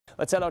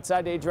Let's head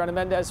outside to Adriana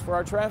Mendez for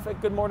our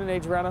traffic. Good morning,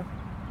 Adriana.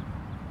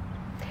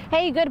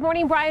 Hey, good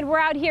morning, Brian. We're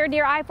out here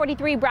near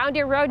I-43 Brown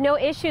Deer Road. No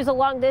issues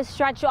along this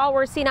stretch. All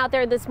we're seeing out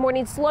there this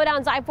morning,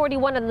 slowdowns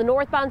I-41 on the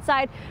northbound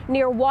side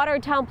near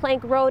Watertown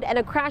Plank Road, and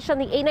a crash on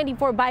the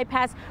 894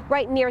 bypass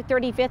right near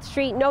 35th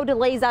Street. No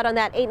delays out on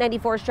that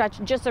 894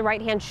 stretch, just the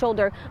right-hand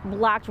shoulder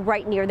blocked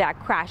right near that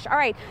crash. All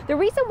right, the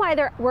reason why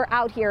we're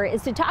out here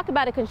is to talk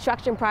about a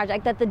construction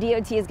project that the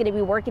DOT is going to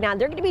be working on.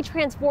 They're going to be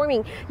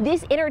transforming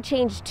this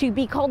interchange to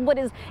be called what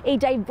is a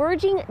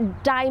Diverging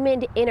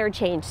Diamond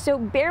Interchange. So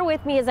bear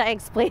with me as I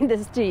explain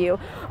this to you.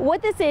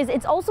 What this is,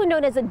 it's also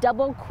known as a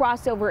double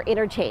crossover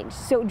interchange.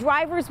 So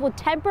drivers will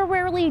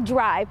temporarily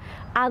drive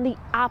on the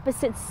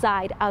opposite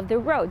side of the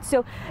road.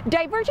 So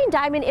Diverging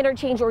Diamond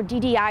Interchange, or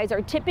DDIs,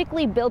 are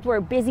typically built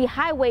where busy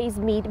highways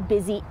meet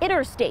busy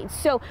interstates.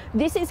 So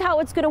this is how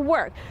it's going to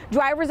work.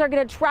 Drivers are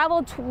going to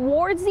travel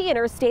towards the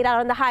interstate out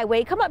on the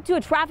highway, come up to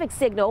a traffic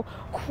signal,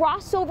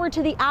 cross over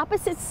to the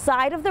opposite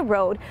side of the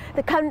road,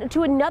 then come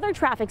to another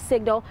traffic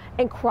signal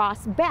and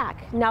cross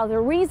back. Now, the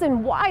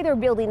reason why they're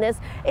building this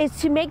is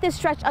to make the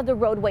stretch of the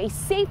roadway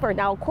safer.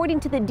 Now, according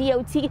to the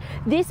DOT,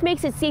 this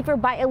makes it safer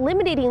by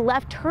eliminating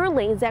left turn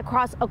lanes that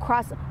cross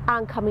across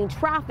oncoming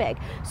traffic.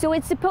 So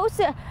it's supposed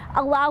to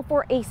allow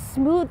for a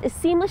smooth,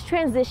 seamless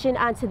transition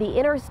onto the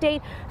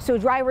interstate, so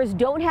drivers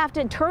don't have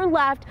to turn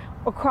left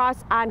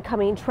across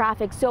oncoming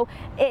traffic. So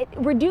it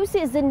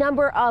reduces the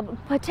number of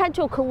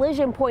potential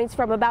collision points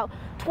from about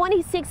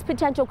 26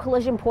 potential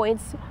collision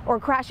points or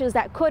crashes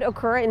that could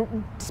occur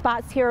in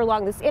spots here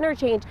along this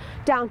interchange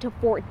down to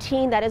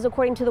 14. That is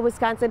according to the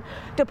Wisconsin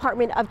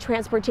Department of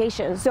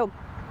Transportation. So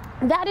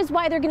that is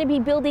why they're going to be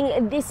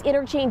building this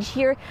interchange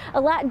here, a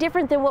lot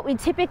different than what we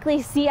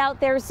typically see out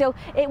there. So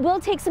it will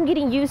take some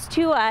getting used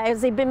to.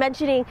 As they've been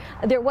mentioning,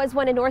 there was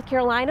one in North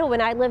Carolina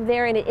when I lived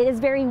there, and it is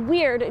very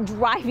weird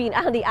driving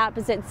on the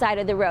opposite side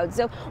of the road.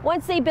 So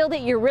once they build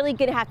it, you're really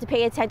going to have to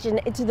pay attention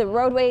to the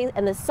roadways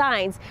and the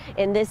signs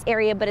in this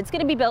area, but it's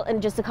going to be built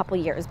in just a couple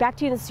years. Back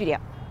to you in the studio.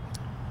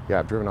 Yeah,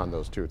 I've driven on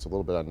those too. It's a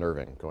little bit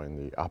unnerving going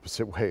the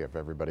opposite way of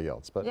everybody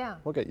else, but yeah,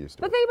 we'll get used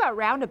to it. But think about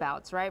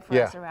roundabouts, right, for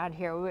us around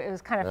here. It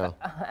was kind of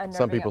unnerving.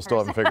 Some people still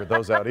haven't figured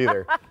those out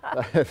either.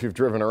 If you've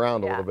driven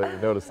around a little bit, you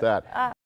notice that.